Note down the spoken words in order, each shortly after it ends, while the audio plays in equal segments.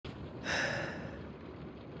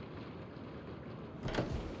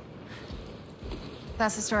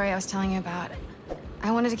That's the story I was telling you about. I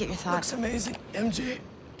wanted to get your thoughts. Looks amazing, MJ.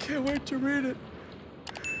 Can't wait to read it.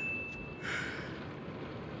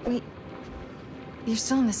 Wait. You're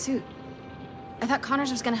still in the suit. I thought Connors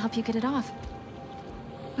was gonna help you get it off.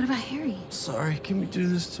 What about Harry? Sorry, can we do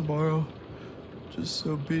this tomorrow? Just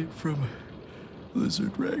so beat from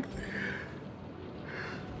Lizard Wrangler.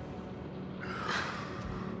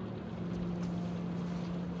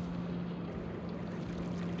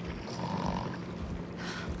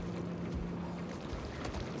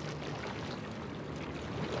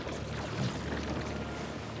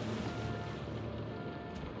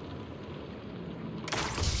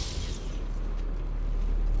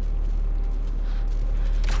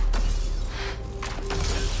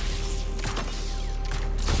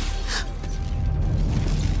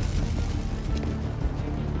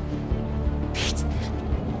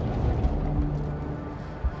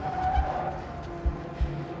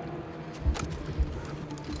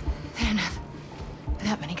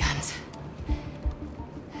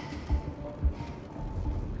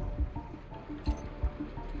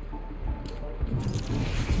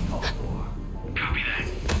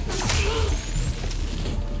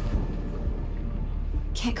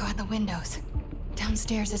 Can't go out the windows.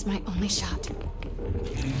 Downstairs is my only shot.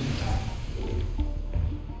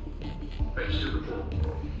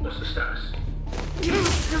 What's the status?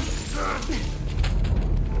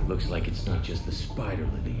 Looks like it's not just the spider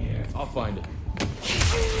living here. I'll find it.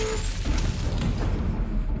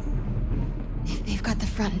 If they've got the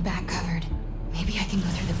front and back covered, maybe I can go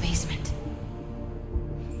through the basement.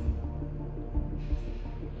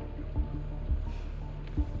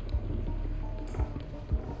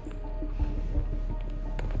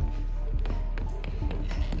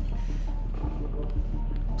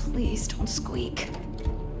 Please don't squeak.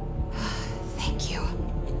 Thank you.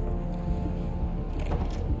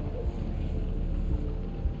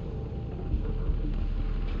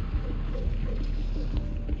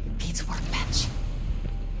 Pete's workbench.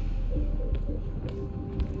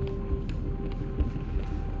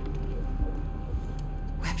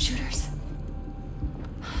 Web shooters?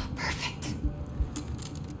 Perfect.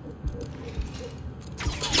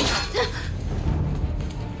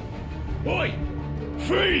 Boy!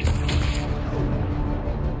 Freeze!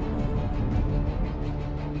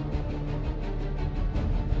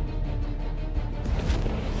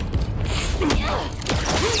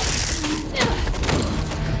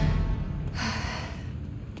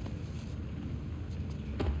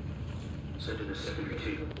 Send in a secondary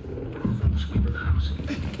team. Full sweep of the house.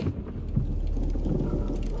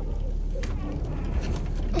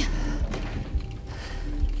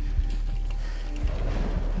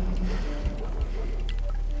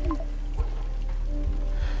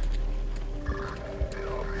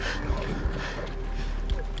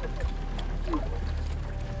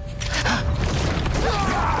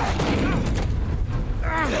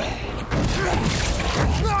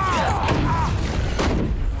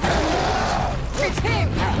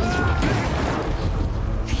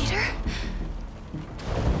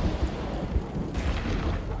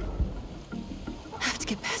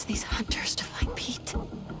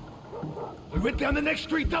 Went down the next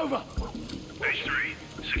street over. H3,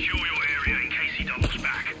 secure your area in case he doubles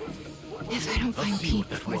back. If I don't find Pete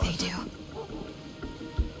before they do.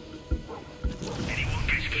 Anyone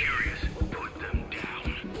gets curious, put them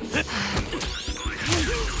down.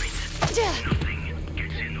 Nothing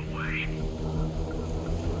gets in the way.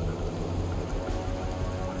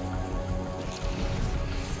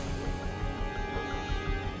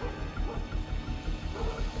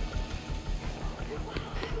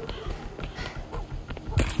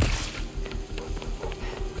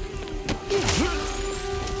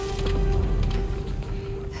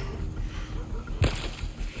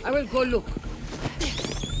 I will go look.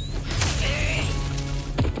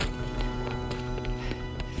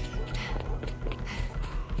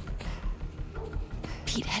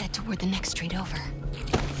 Pete headed toward the next street over.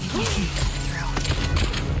 Maybe I can cut through.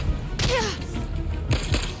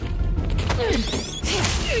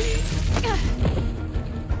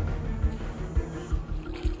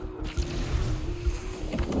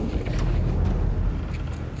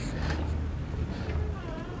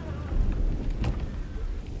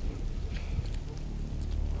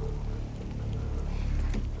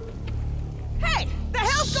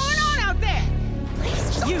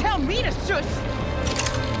 Tell me to shush!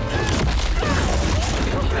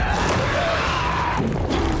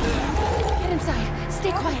 Get inside.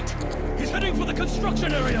 Stay quiet. He's heading for the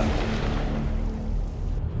construction area!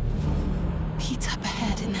 Pete's up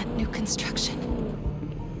ahead in that new construction.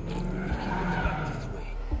 This way.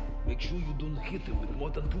 Make sure you don't hit him with more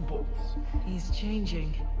than 2 bolts. He's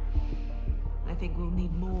changing. I think we'll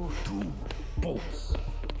need more. 2 bolts.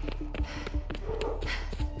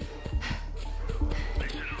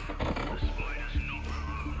 Listen up. The spider's not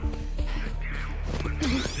wrong. The one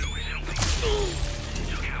who still is helping. He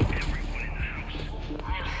took out everyone in the house.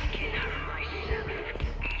 I'll get her myself.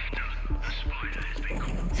 After the spider has been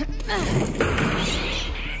caught.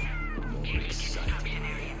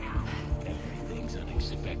 Everything's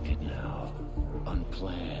unexpected now.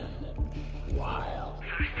 Unplanned. Wild.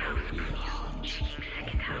 Beyond.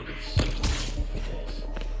 Second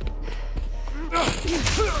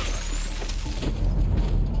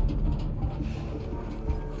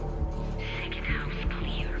house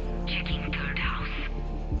clear. Checking third house.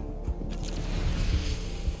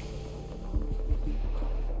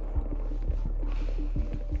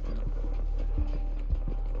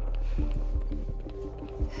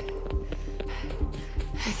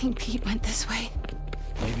 I think Pete went this way.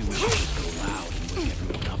 Maybe we should just go loud and wake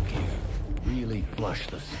everyone up here. Really flush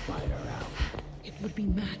the spider out. It would be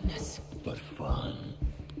madness. But fun.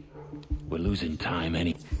 We're losing time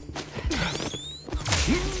any...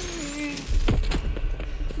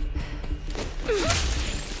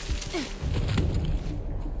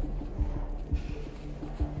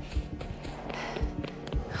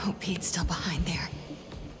 Hope Pete's still behind there.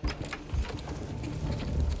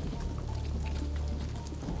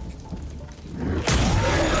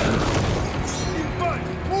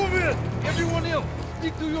 Move in! Everyone else,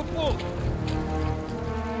 stick to your post.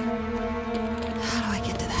 How do I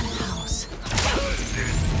get to that house?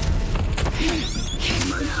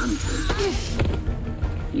 My hunter,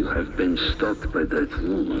 you have been stalked by that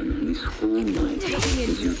woman this whole night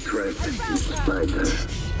as you track the spider.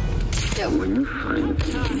 When you find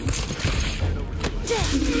him,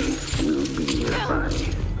 he will be nearby.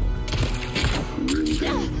 Bring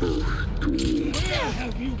them both to me. Where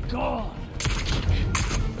have you gone?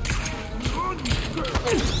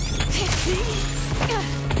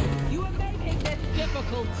 You are making this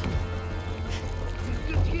difficult.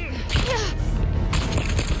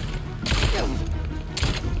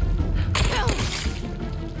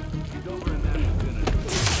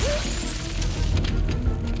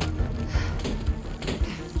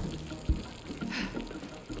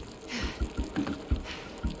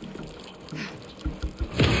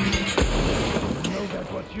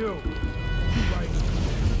 You. Right.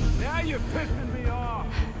 Now you're pissing me off.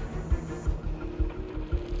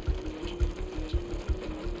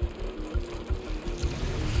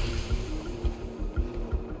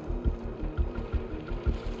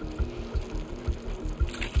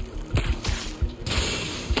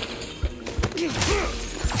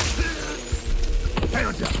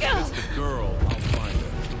 It's the girl. I'll find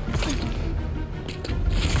her.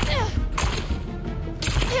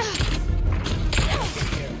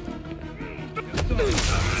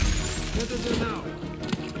 What is it now?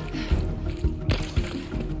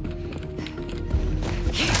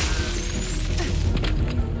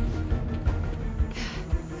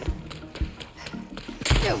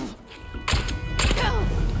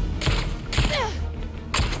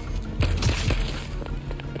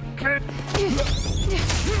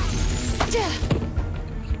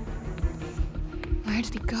 Where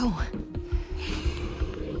did he go?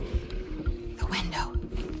 The window.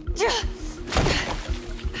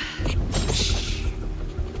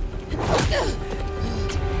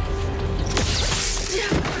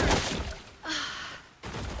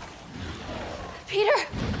 Peter,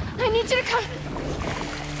 I need you to come.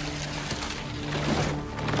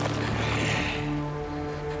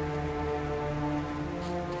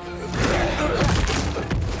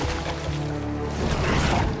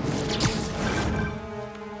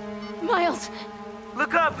 Miles,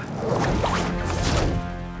 Look up!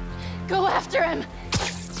 go after him.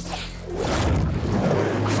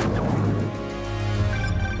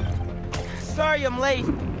 Sorry I'm late.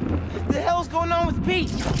 What the hell's going on with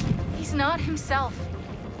Pete? He's not himself.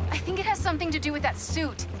 I think it has something to do with that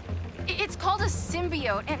suit. It's called a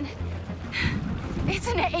symbiote, and it's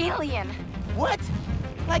an alien. What?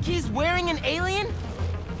 Like he's wearing an alien?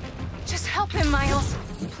 Just help him, Miles.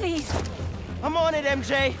 Please. I'm on it,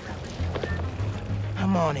 MJ.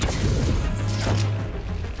 I'm on it.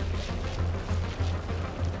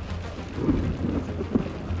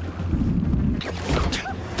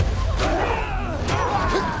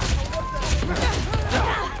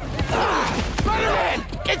 Spider-Man!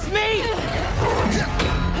 It's me!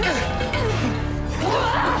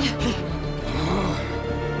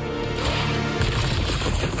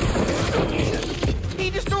 He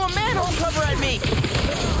just threw a manhole cover at me!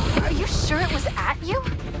 Are you sure it was at you?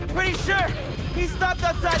 Pretty sure. He's stopped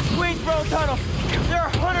outside Queensboro Tunnel. There are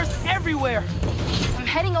hunters everywhere. I'm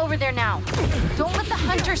heading over there now. Don't let the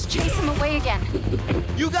hunters chase him away again.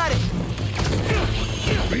 You got it.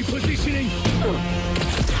 Repositioning.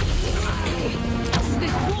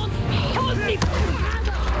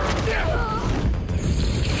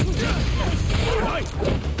 Right!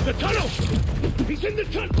 The tunnel! He's in the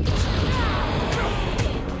tunnel!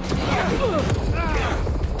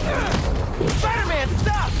 Spider-Man,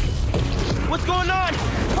 stop! What's going on?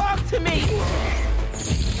 Talk to me! I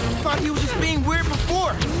thought he was just being weird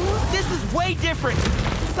before. This is way different.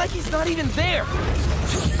 It's like he's not even there.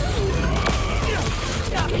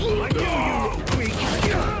 I knew you were weak!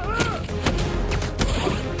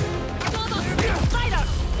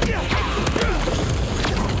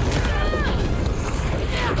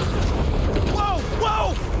 Whoa!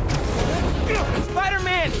 Whoa!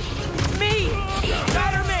 Spider-Man! Me!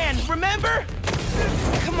 Spider-Man! Remember?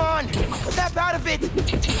 Come on! Snap out of it!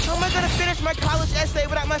 How am I gonna finish my college essay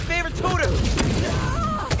without my favorite tutor?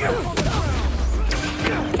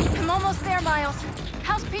 I'm almost there, Miles.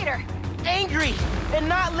 How's Peter? Angry and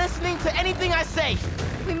not listening to anything I say.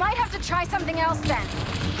 We might have to try something else then.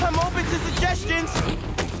 I'm open to suggestions.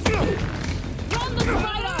 Run the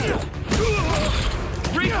spider!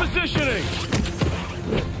 Repositioning!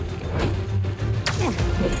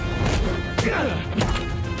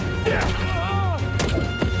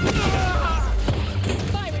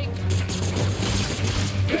 Firing!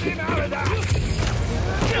 Get him out of that!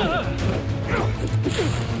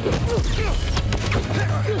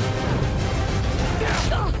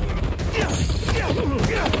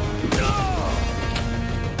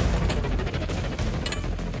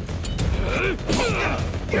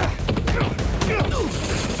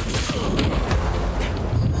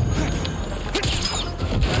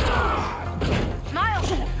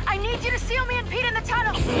 Miles, I need you to seal me and Pete in the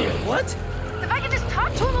tunnel. What? If I can just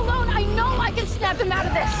talk to him alone, I know I can snap him out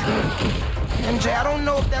of this. MJ, I don't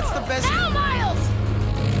know if that's the best. Now, Miles!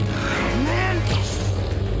 Man!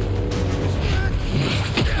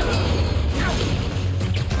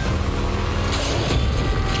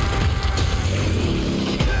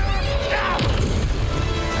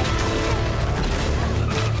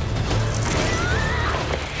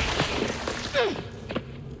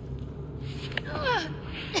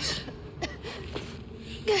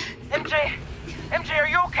 MJ, are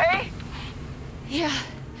you okay? Yeah.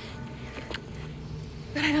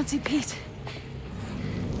 But I don't see Pete.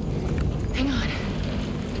 Hang on.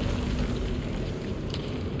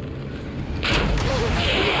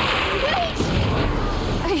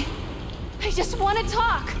 Wait! I just want to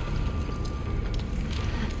talk.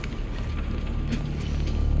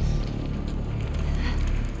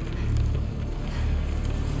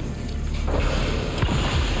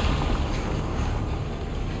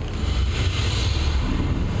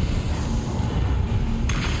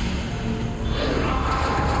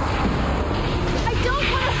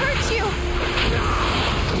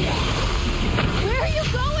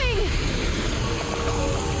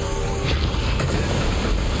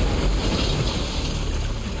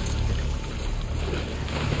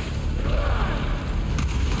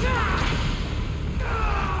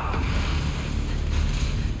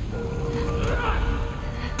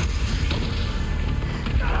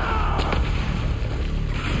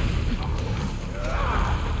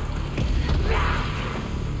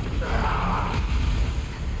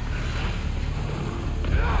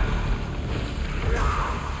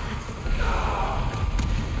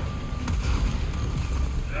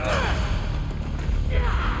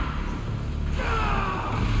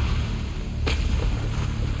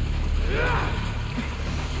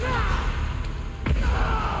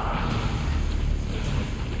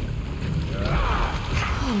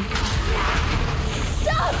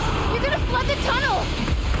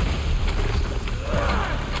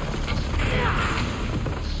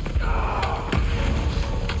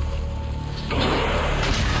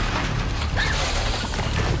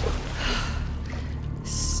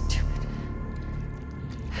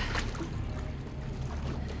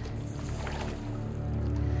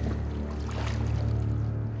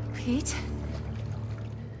 Pete?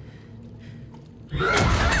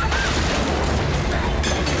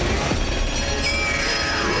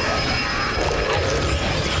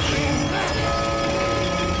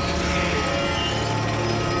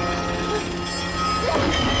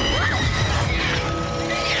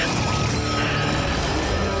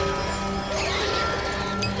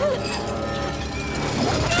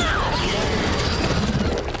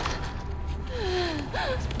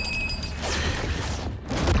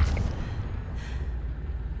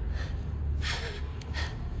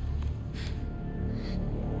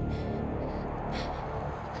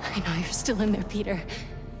 I know you're still in there, Peter.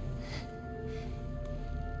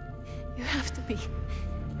 You have to be.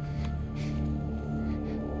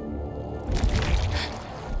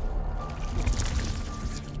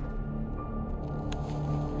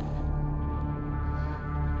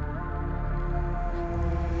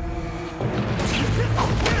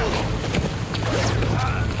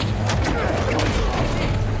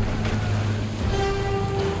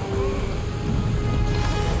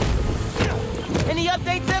 Any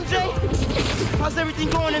updates, MJ? How's everything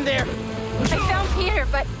going in there? I found Peter,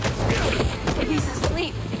 but he's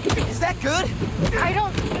asleep. Is that good?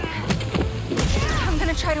 I'm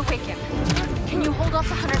gonna try to wake him. Can you hold off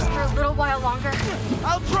the hunters for a little while longer?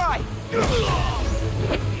 I'll try.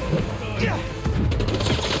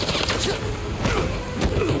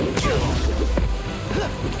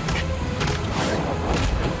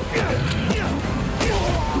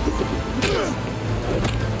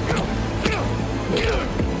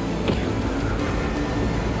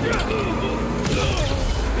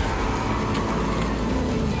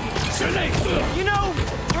 You know,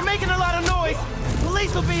 we're making a lot of noise.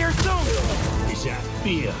 Police will be here soon. Is that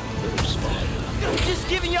fear, little spider? Just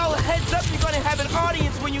giving y'all a heads up, you're gonna have an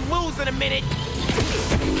audience when you lose in a minute.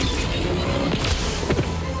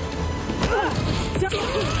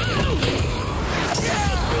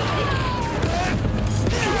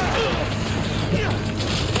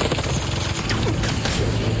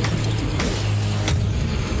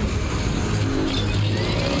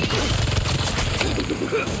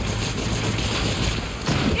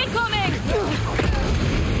 Incoming!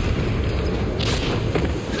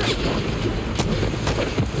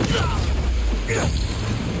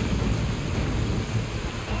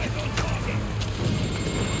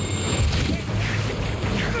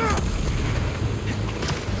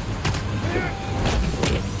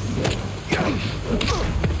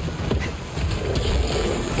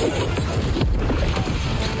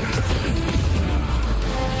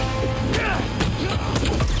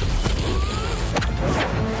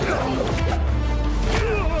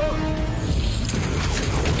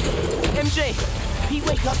 MJ, Pete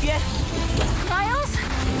wake up yet? Miles?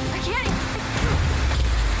 I can't.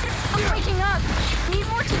 I'm waking up. Need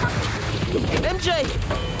more time. MJ!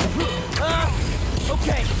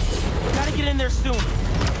 Okay. Gotta get in there soon.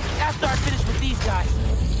 After I finish with these guys.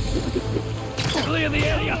 Clear the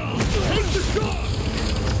area! Take the shot!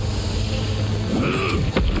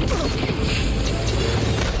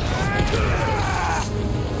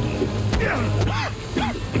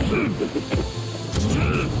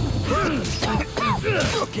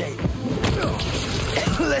 Okay.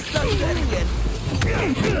 Let's not do that again.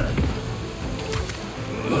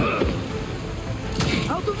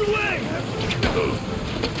 Out of the way!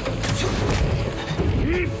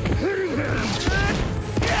 Keep hitting him!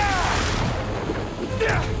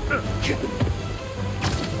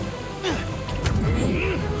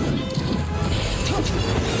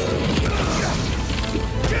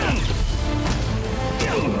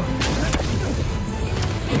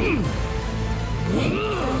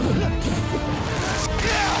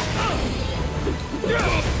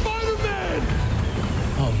 Spider-Man!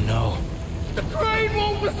 Oh no. The crane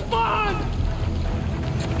won't respond!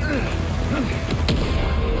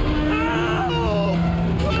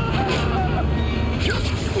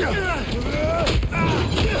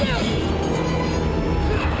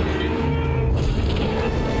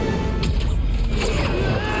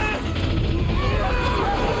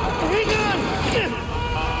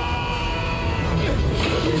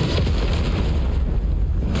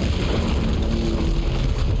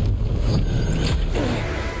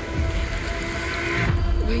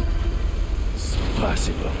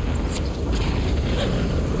 Possible.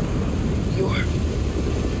 You're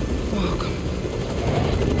welcome.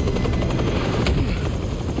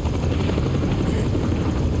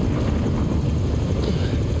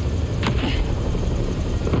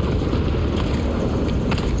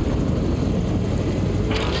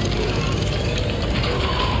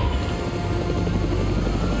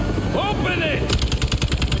 Open it!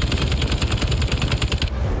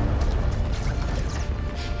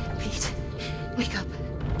 Pete, wake up.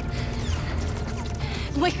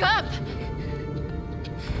 Wake up!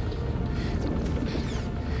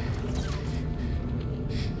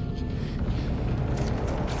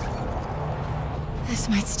 This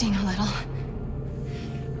might sting a little.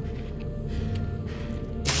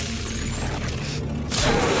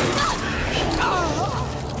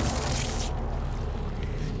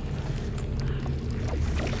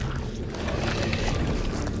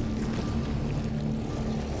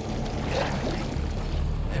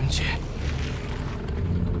 MJ.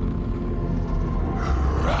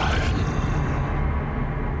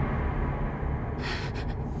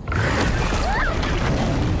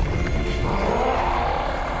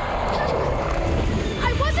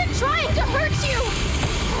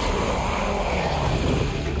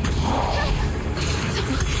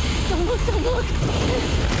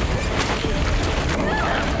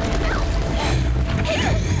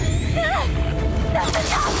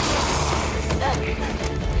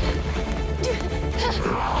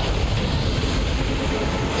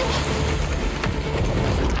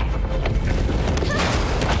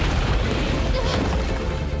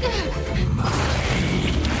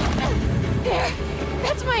 There!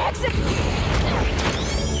 That's my exit!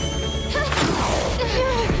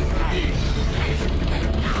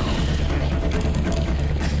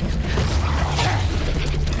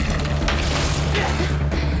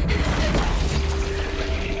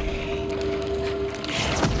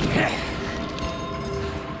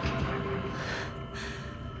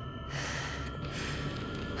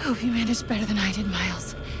 Hope you managed better than I did,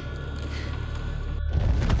 Miles.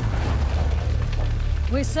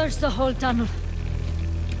 We searched the whole tunnel.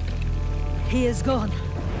 He is gone.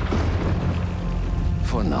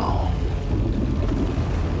 For now.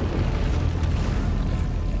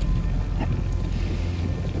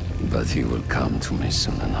 But he will come to me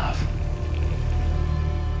soon enough.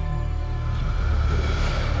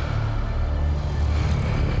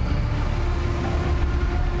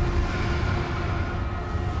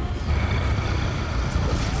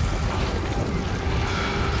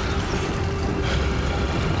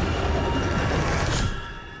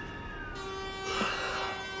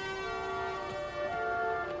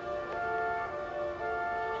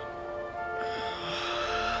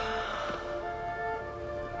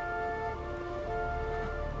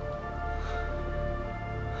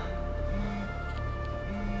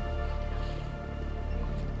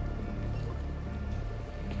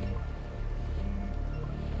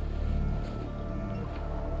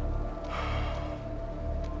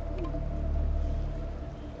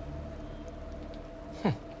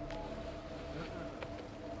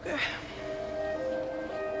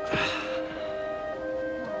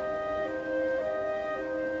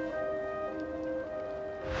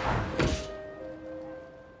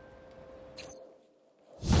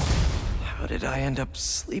 How did I end up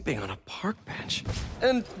sleeping on a park bench?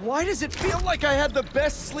 And why does it feel like I had the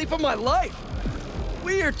best sleep of my life?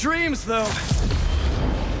 Weird dreams, though.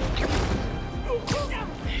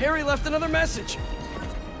 Harry left another message.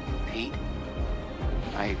 Pete,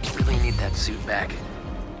 I really need that suit back.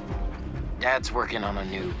 Dad's working on a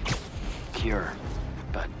new cure,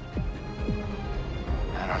 but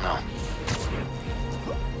I don't know.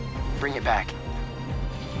 Bring it back,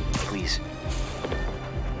 please.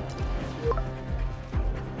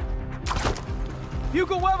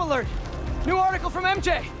 Bugle Web Alert! New article from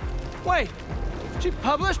MJ! Wait, she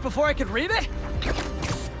published before I could read it?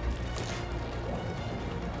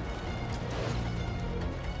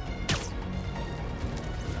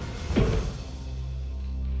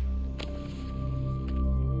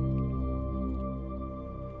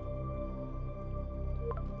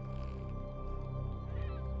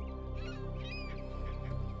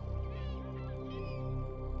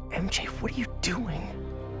 MJ, what are you doing?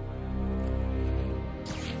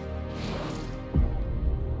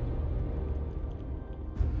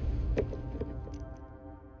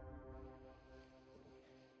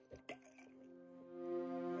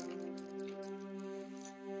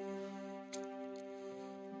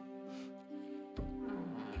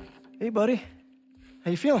 Hey, buddy. How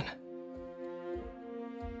you feeling?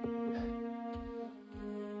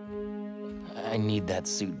 I need that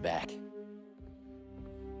suit back.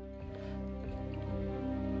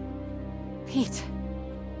 Pete.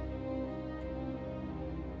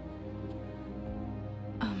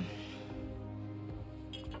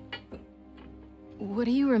 What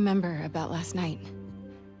do you remember about last night?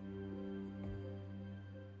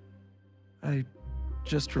 I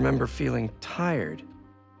just remember feeling tired.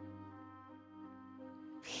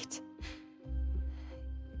 Pete.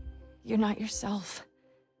 You're not yourself.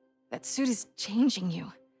 That suit is changing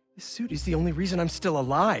you. This suit is the only reason I'm still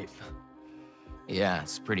alive. Yeah,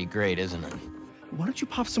 it's pretty great, isn't it? Why don't you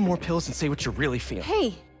pop some more pills and say what you really feel?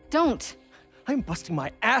 Hey, don't. I'm busting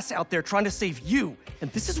my ass out there trying to save you,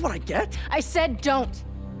 and this is what I get? I said don't.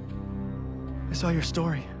 I saw your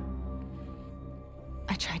story.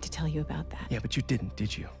 I tried to tell you about that. Yeah, but you didn't,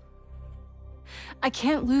 did you? I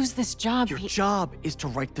can't lose this job, Your Pete. job is to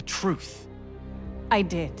write the truth. I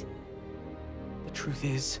did. The truth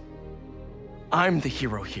is, I'm the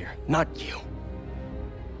hero here, not you.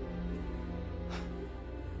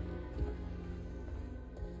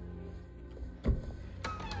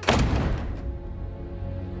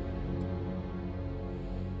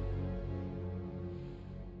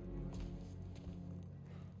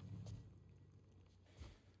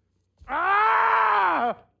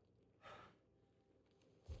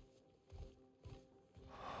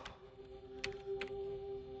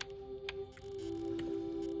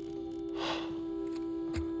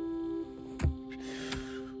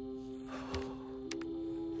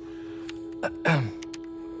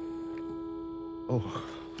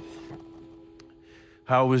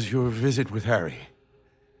 How was your visit with Harry?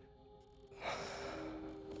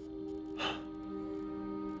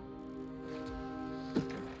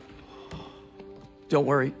 Don't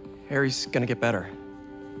worry, Harry's gonna get better.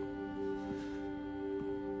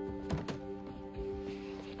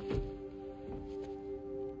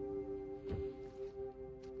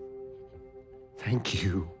 Thank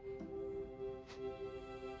you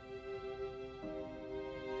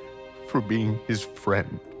for being his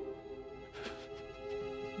friend.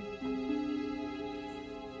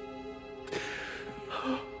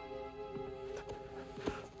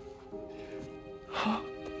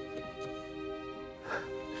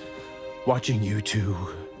 Watching you two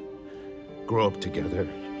grow up together.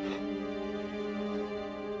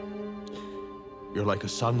 You're like a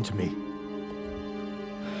son to me.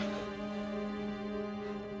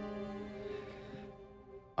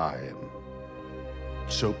 I am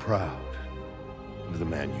so proud of the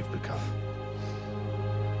man you've become.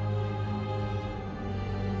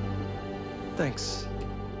 Thanks,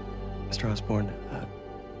 Mr. Osborn.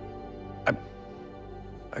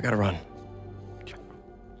 I gotta run.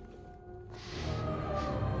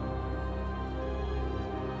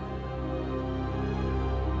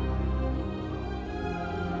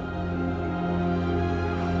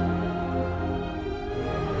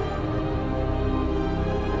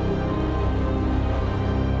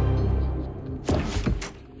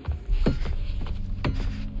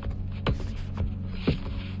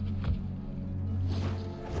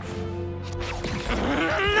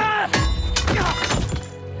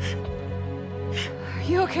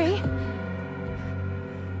 You okay?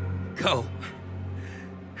 Go.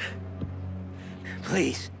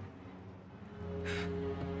 Please.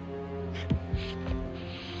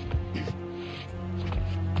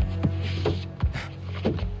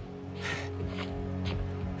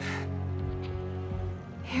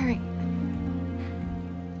 Harry.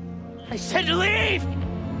 I said to leave!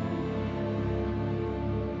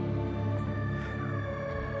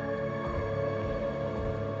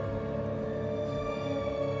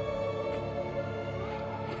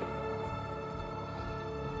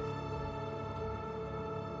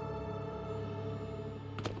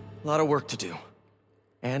 A lot of work to do.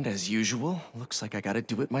 And as usual, looks like I gotta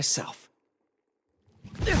do it myself.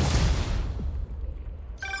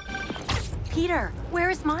 Peter, where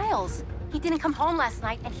is Miles? He didn't come home last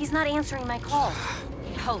night, and he's not answering my calls.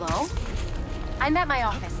 Hello? I'm at my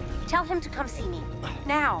office. Tell him to come see me.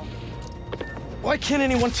 Now. Why can't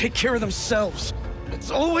anyone take care of themselves?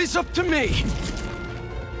 It's always up to me!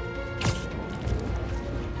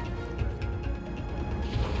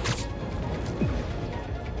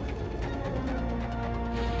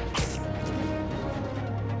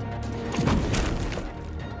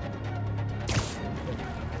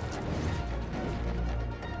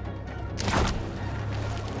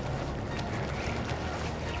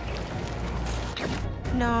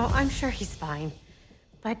 No, I'm sure he's fine.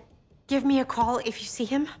 But give me a call if you see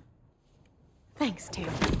him. Thanks,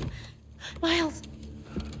 Tam. Miles!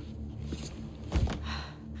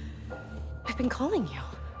 I've been calling you.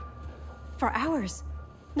 For hours.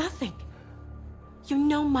 Nothing. You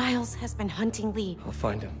know Miles has been hunting Lee. I'll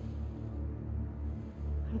find him.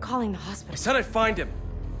 I'm calling the hospital. I said I'd find him!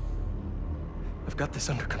 I've got this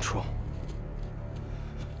under control.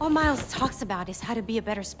 All Miles talks about is how to be a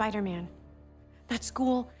better Spider-Man. Not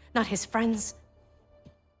school, not his friends.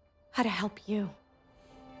 How to help you.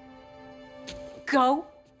 Go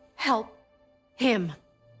help him.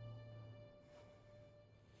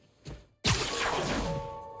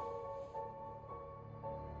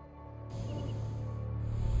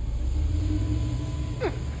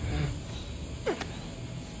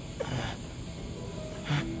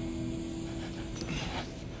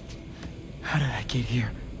 How did I get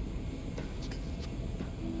here?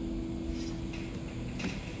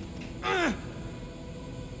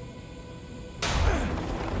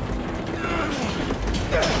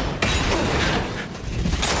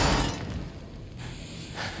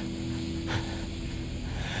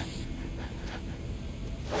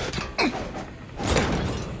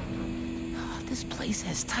 This place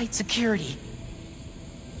has tight security.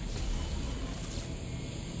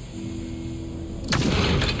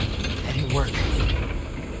 That didn't work.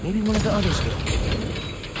 Maybe one of the others will.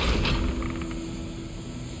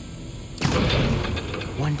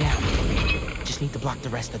 One down. Just need to block the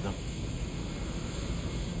rest of them.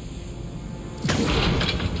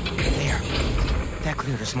 There. That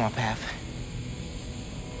cleared a small path.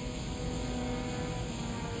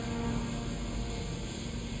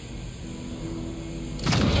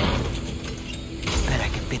 Bet I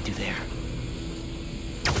can fit through there.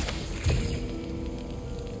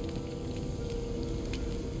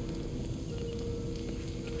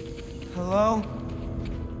 Hello?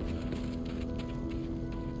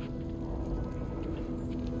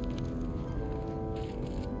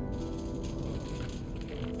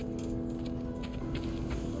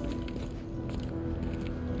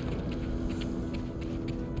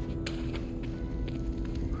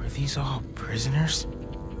 Are these all prisoners?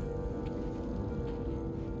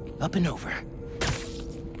 Up and over.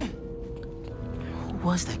 Who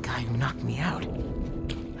was that guy who knocked me out?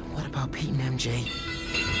 And what about Pete and MJ?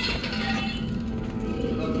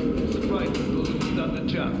 Spider doesn't stand a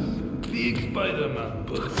chance. Big Spider-Man.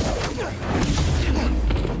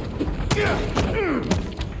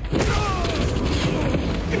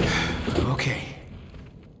 Okay.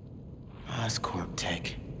 Oscorp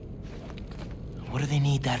Tech. What do they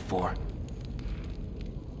need that for?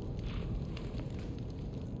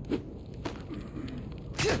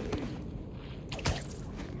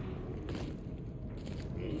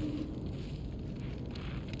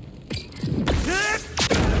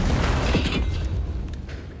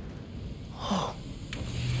 Oh.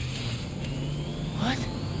 What?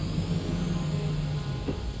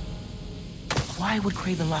 Why would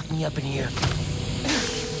Craven lock me up in here?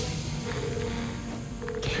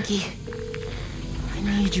 Genki, I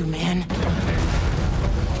need you, man.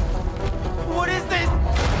 What is this?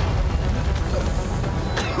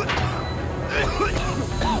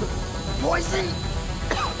 Poison?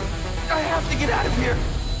 I have to get out of here.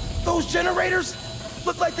 Those generators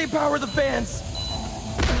look like they power the fans.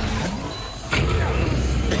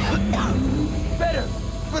 Better,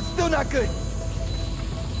 but still not good.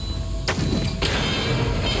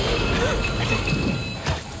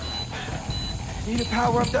 Need to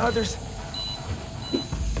power up the others.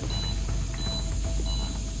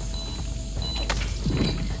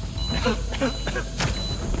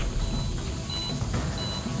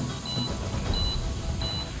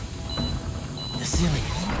 The ceiling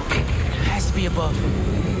has to be above.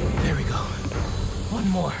 There we go. One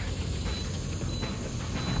more.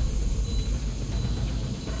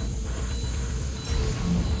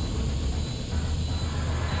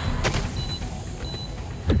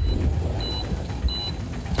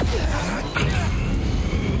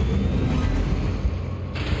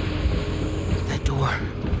 That door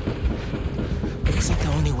looks like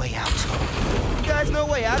the only way out. You guys no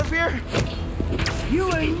way out of here? You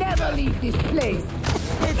will never leave this place.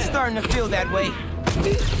 It's starting to feel that way.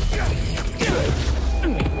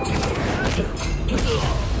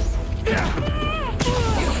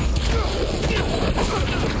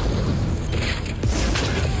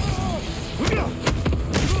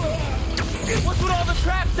 What's with all the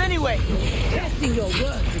traps anyway? Testing your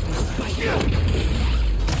words with this spider.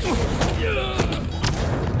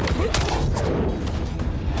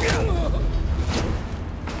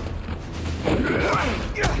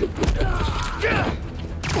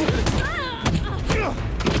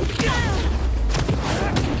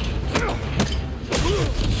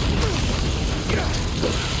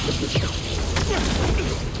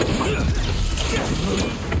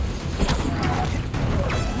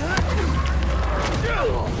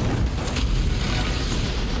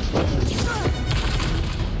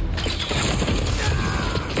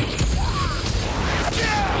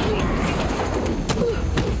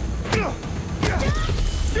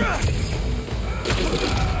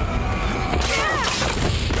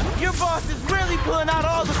 Your boss is really pulling out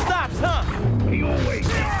all the stops, huh? He always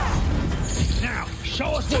is. Now,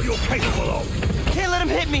 show us what you're capable of. Can't let him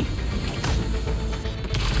hit me.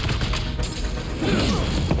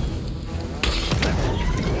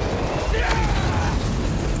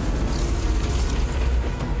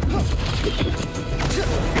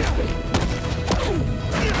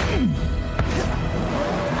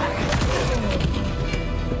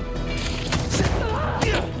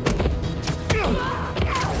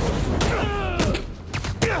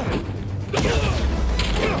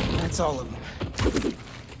 That's all of them.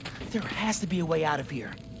 There has to be a way out of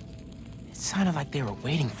here. It sounded like they were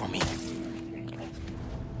waiting for me.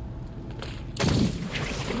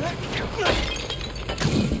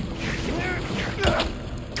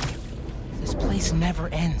 This place never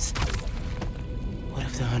ends. What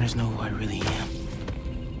if the hunters know who I really am?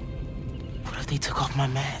 What if they took off my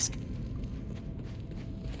mask?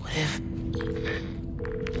 What if...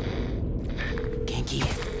 Genki,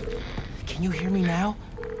 can you hear me now?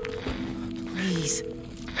 Please.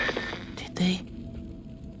 Did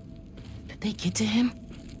they get to him?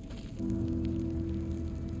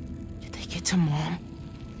 Did they get to Mom?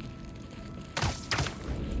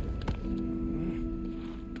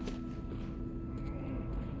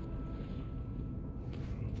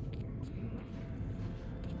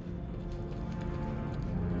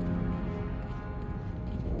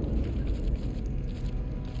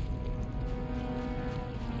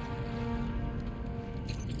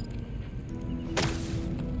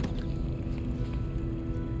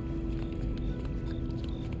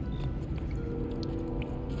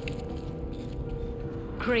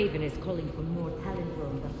 Craven is calling for more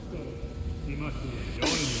palindromes upstairs. He must be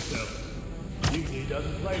enjoying himself. Usually he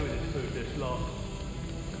doesn't play with his food this long.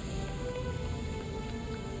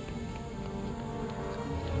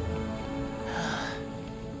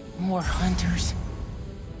 More hunters.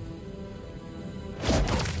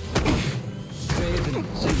 Craven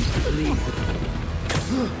seems to believe that...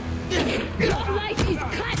 Your life is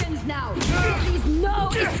Craven's now! There is no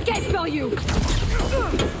escape for you!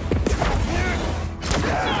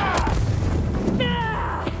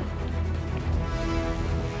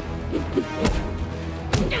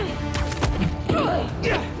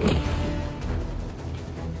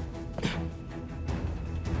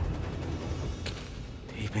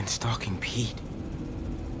 They've been stalking Pete.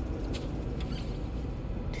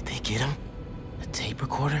 Did they get him? A tape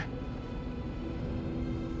recorder?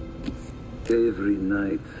 Every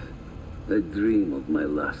night, I dream of my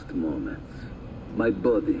last moments. My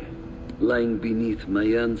body lying beneath my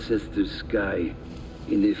ancestors' sky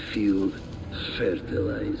in a field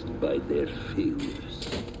fertilized by their failures.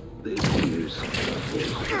 Their tears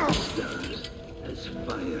fall from the stars as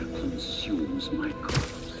fire consumes my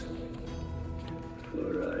corpse.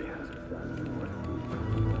 For I have done what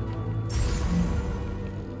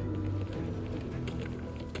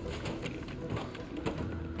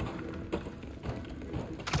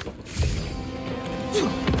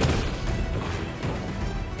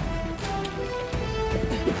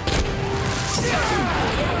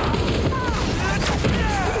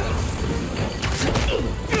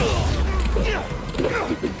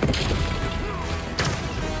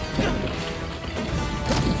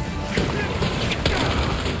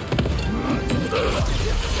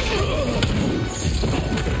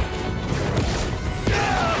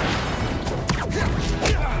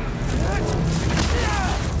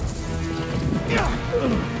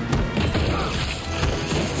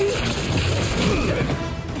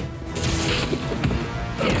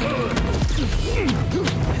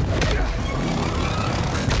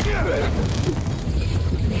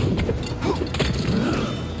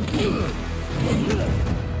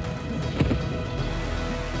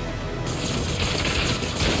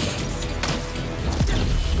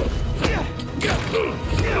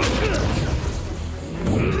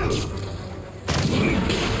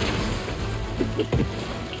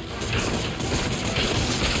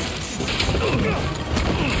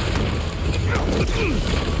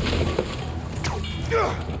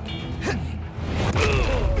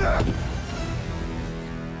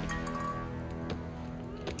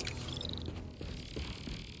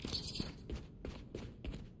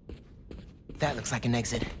That looks like an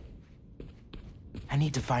exit. I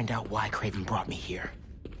need to find out why Craven brought me here.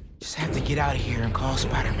 Just have to get out of here and call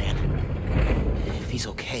Spider-Man. If he's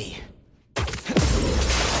okay.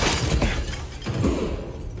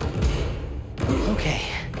 Okay.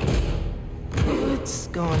 What's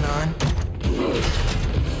going on?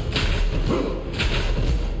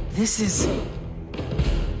 This is...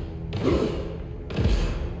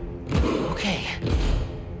 okay.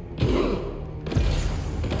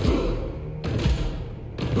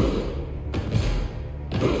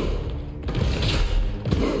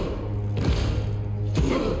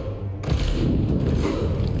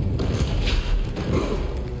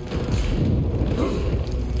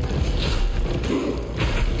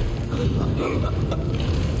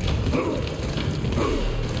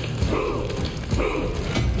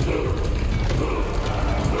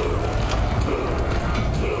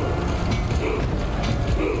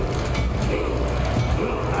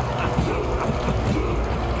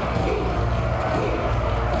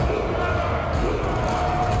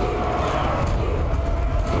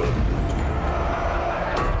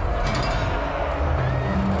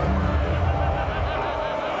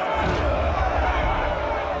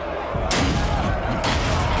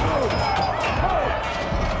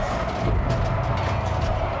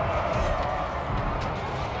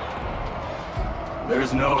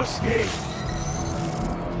 There's no escape.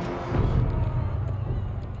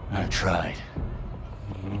 I tried.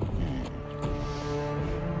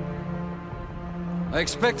 I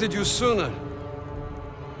expected you sooner.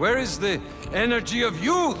 Where is the energy of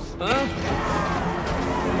youth, huh?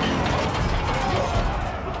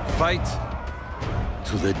 Fight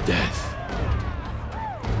to the death.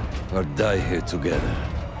 Or die here together.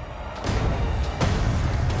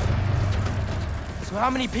 So how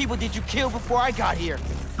many people did you kill before I got here?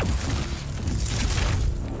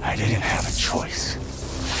 I didn't have a choice.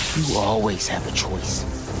 You always have a choice.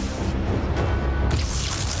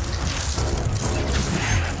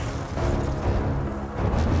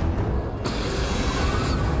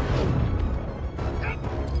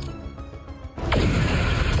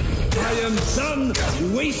 am done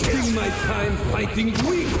wasting my time fighting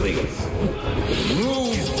weaklings.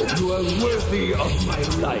 Prove you are worthy of my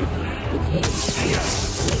life.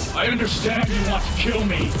 I understand you want to kill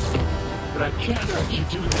me, but I can't let you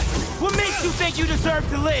do that. What makes you think you deserve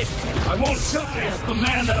to live? I won't die as the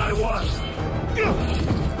man that I was.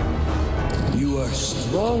 You are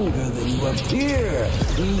stronger than you appear,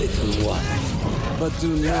 little one. But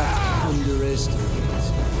do not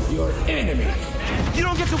underestimate your enemy. You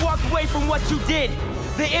don't get to walk away from what you did.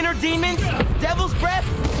 The inner demons, Devil's Breath,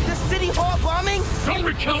 the City Hall bombing. Don't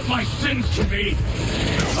recount my sins to me.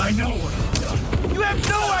 I know what I've done. You have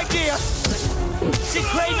no idea. Did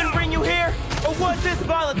Craven bring you here, or was this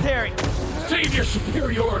voluntary? Save your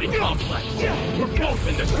superiority complex. We're both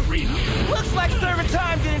in this arena. Looks like serving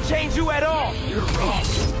time didn't change you at all. You're wrong.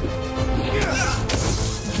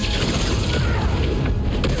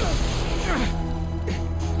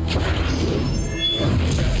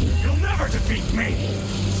 You'll never defeat me.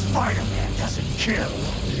 Spider-Man doesn't kill.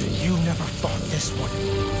 You never fought this one.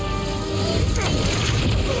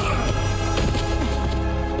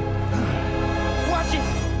 Watch it.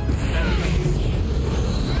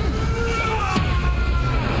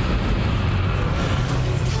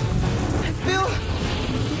 Phil,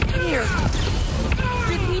 here.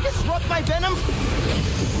 Did we disrupt my venom?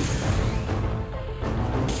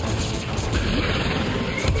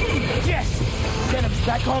 Yes! Venom's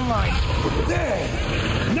back online. There!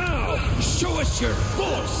 Now, show us your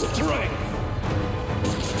full strength!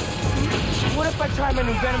 What if I try my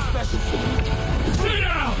new Venom special? Sit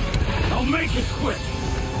down! I'll make it quick.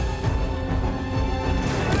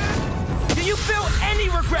 Do you feel any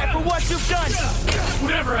regret for what you've done?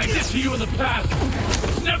 Whatever I did to you in the past,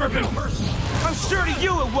 it's never been personal. I'm sure to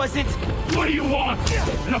you it wasn't. What do you want?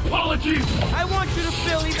 An apology? I want you to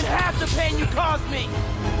feel even half the pain you caused me.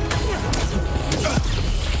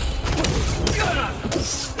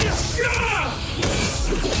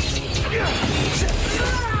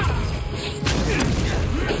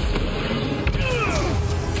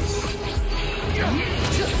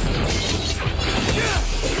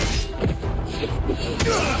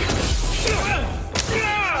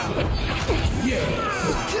 Yes!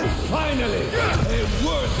 Finally! A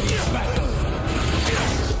worthy battle!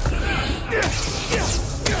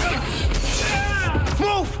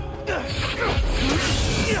 Move!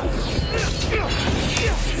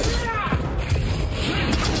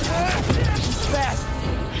 Fast!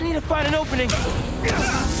 I need to find an opening.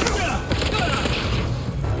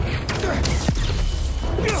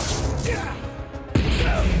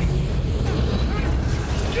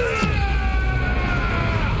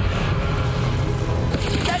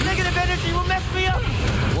 That negative energy will mess me up!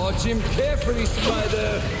 Watch him carefully,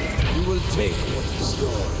 Spider. You will take what's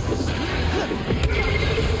yours.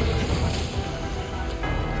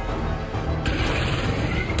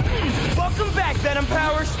 Welcome back, Venom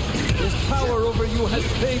Powers! His power over you has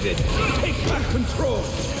faded. Take back control.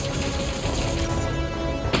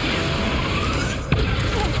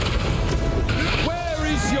 Where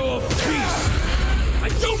is your peace? I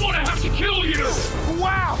don't want to have to kill you!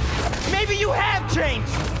 Wow! Maybe you have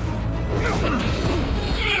changed!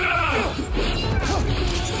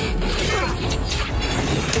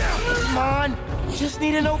 Come on! Just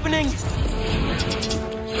need an opening!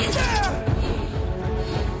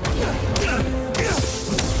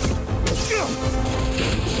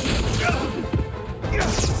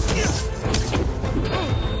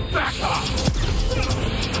 Back off!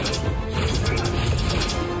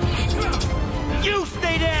 You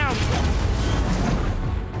stay down!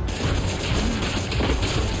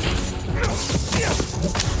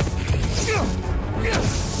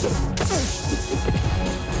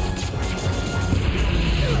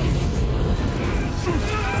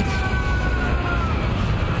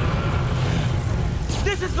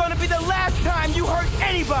 This is gonna be the last time you hurt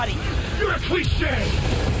anybody! You're a cliche!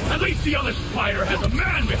 At least the other spider has a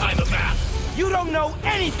man behind the mask! You don't know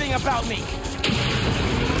anything about me!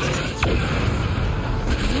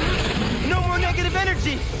 No more negative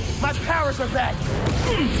energy! My powers are back!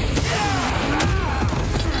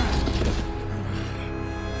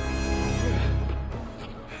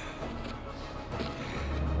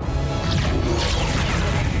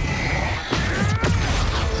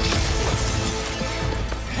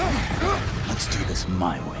 Let's do this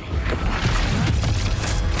my way.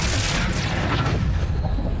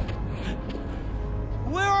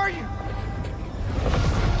 Where are you?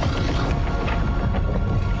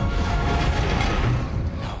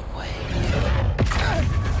 No way.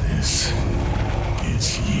 This is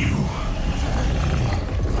you.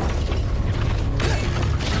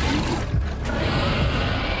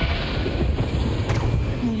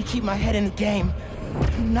 I need to keep my head in the game.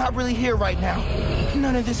 I'm not really here right now.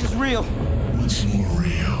 None of this is real. What's more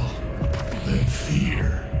real than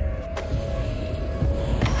fear?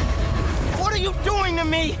 What are you doing to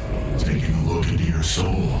me? Taking a look into your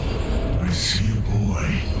soul, I see a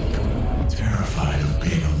boy terrified of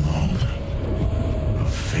being alone,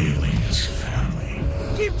 of failing his family.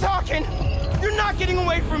 Keep talking! You're not getting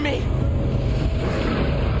away from me!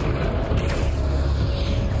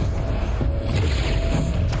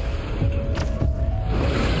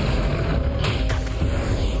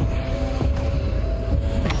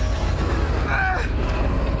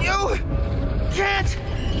 You can't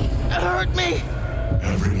hurt me!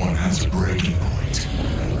 Everyone has a breaking point.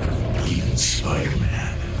 Even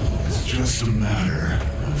Spider-Man. It's just a matter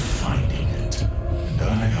of finding it. And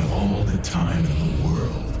I have all the time in the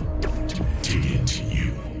world to dig into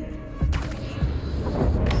you.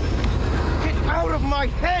 Get out of my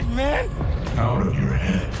head, man! Out of your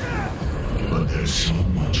head. But there's so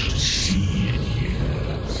much to see in here.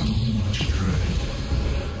 So much dread.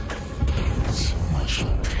 So much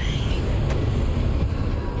pain.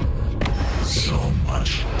 So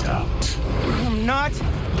much doubt. I'm not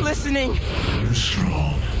listening. You're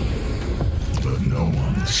strong, but no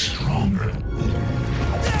one is stronger.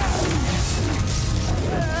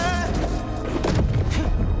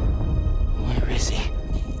 Where is he?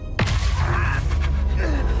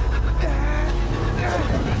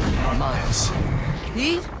 Miles.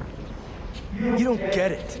 Pete? You don't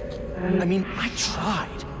get it. I mean, I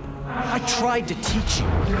tried. I tried to teach you,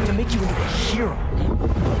 to make you into a hero.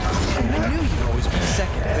 I knew you'd always be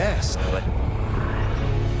second best, but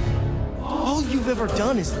all you've ever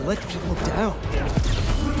done is let people down.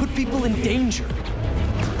 Put people in danger.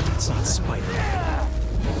 That's not Spider-Man.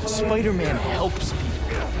 Spider-Man helps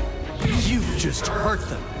people. You just hurt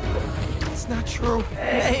them. It's not true.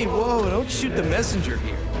 Hey, whoa, don't shoot the messenger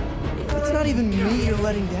here. It's not even me you're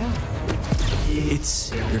letting down.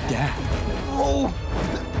 It's your dad. Oh!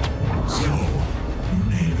 So, your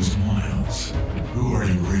name is Miles. Who are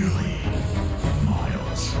you really,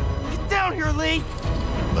 Miles? Get down here, Lee!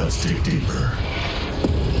 Let's dig deeper.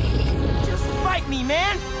 Just fight me,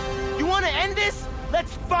 man! You want to end this?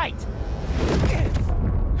 Let's fight!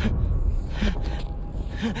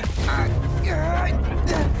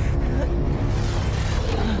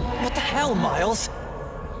 What the hell, Miles?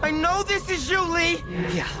 I know this is you, Lee!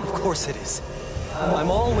 Yeah, of course it is. I'm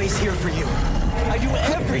always here for you. I do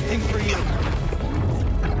everything for you.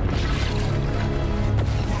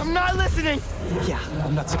 I'm not listening! Yeah,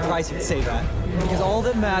 I'm not surprised you'd say that. Because all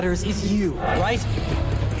that matters is you, right?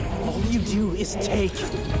 All you do is take.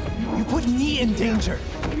 You put me in danger.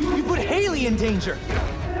 You put Haley in danger.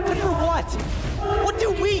 But for what? What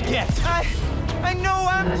do we get? I know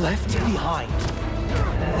I'm left behind.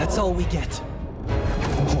 That's all we get.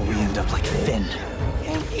 Or we end up like Finn.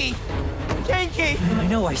 Yankee! Yankee! I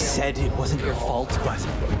know I said it wasn't your fault, but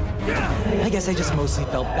I guess I just mostly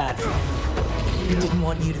felt bad for you. I didn't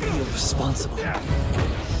want you to feel responsible.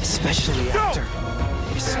 Especially after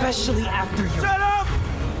your... Shut up!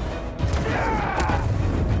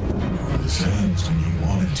 This ends when you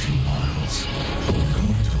wanted to, Miles. You're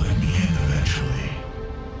going to let me in eventually.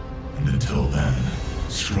 And until then,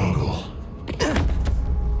 struggle.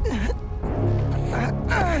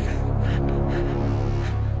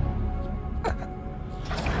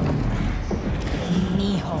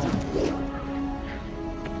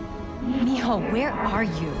 Mijo, where are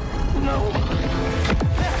you? No.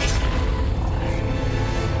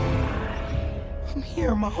 I'm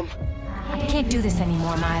here, Mom. I can't do this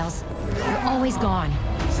anymore, Miles. You're always gone.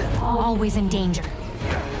 Always in danger.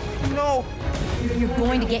 No. You're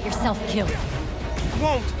going to get yourself killed.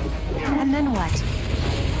 Won't. And then what?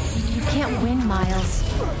 You can't win, Miles.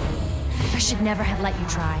 I should never have let you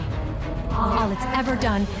try. All it's ever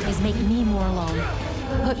done is make me more alone.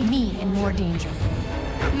 Put me in more danger.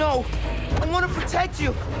 No. I want to protect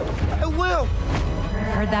you. I will.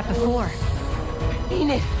 Heard that before. I mean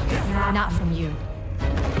it. Not from you.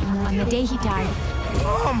 On the day he died,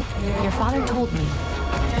 Mom! Your father told me,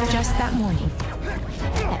 just that morning,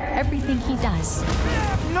 that everything he does...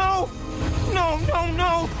 No! No, no,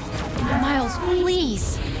 no! Miles,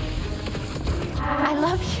 please! I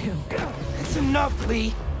love you. That's enough,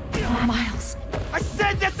 Lee. Miles. I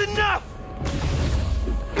said that's enough!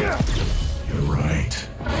 You're right.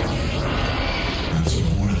 That's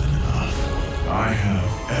more than enough. I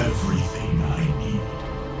have everything I need.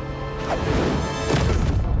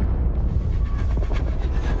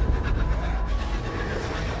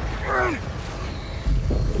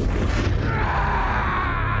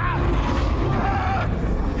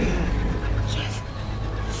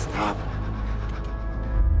 Stop.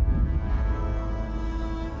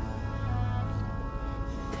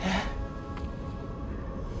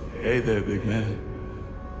 Hey there, big man.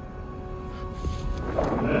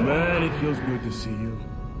 Man, it feels good to see you.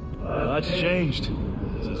 A lot's changed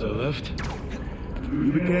since I left.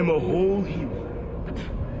 You became a whole hero.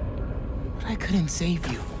 But I couldn't save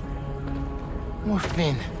you. Or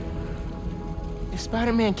Finn. If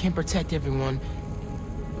Spider-Man can't protect everyone,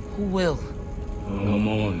 who will? Come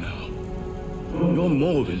on now. You're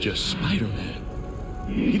more than just Spider-Man.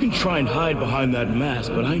 You can try and hide behind that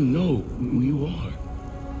mask, but I know who you are.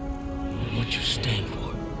 And what you stand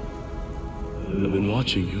for. I've been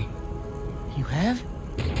watching you. You have?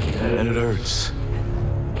 And it hurts.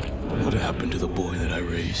 What happened to the boy that I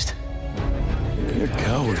raised? You're a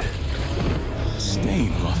coward. A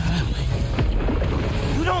stain on our family.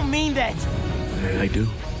 You don't mean that! I do.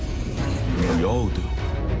 We all do.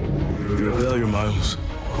 You're a failure, Miles.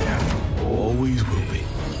 Always will be.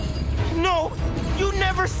 No! You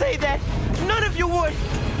never say that! None of you would!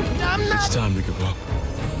 I'm not— It's time to give up.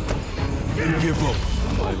 Give up,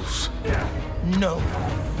 Miles. No.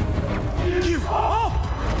 Give up!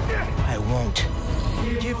 I won't.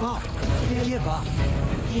 Give up. Give up.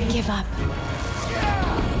 Give up.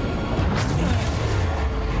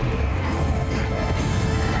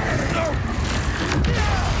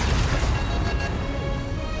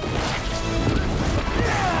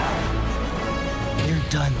 You're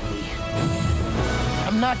done, Lee.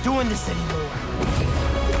 I'm not doing this anymore.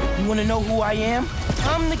 You wanna know who I am?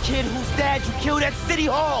 I'm the kid whose dad you killed at City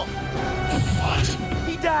Hall. What?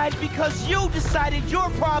 He died because you decided your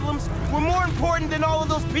problems were more important than all of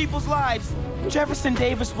those people's lives. Jefferson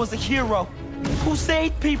Davis was a hero who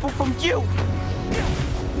saved people from you.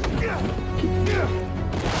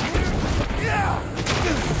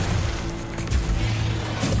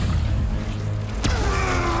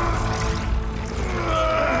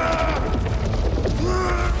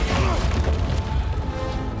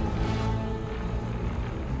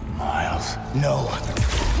 Miles. No.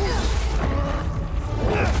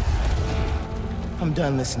 I'm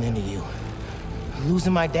done listening to you.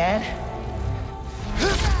 Losing my dad?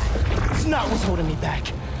 It's not what's holding me back.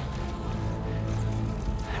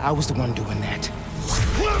 I was the one doing that.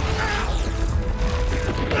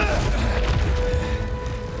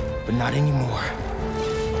 But not anymore.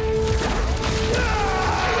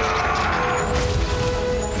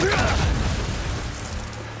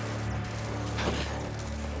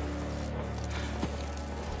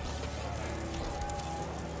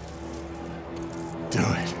 Do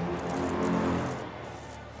it.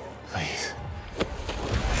 Please.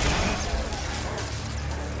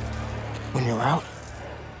 When you're out,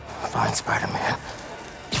 find Spider-Man.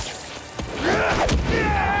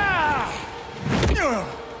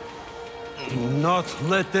 Do not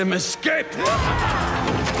let them escape!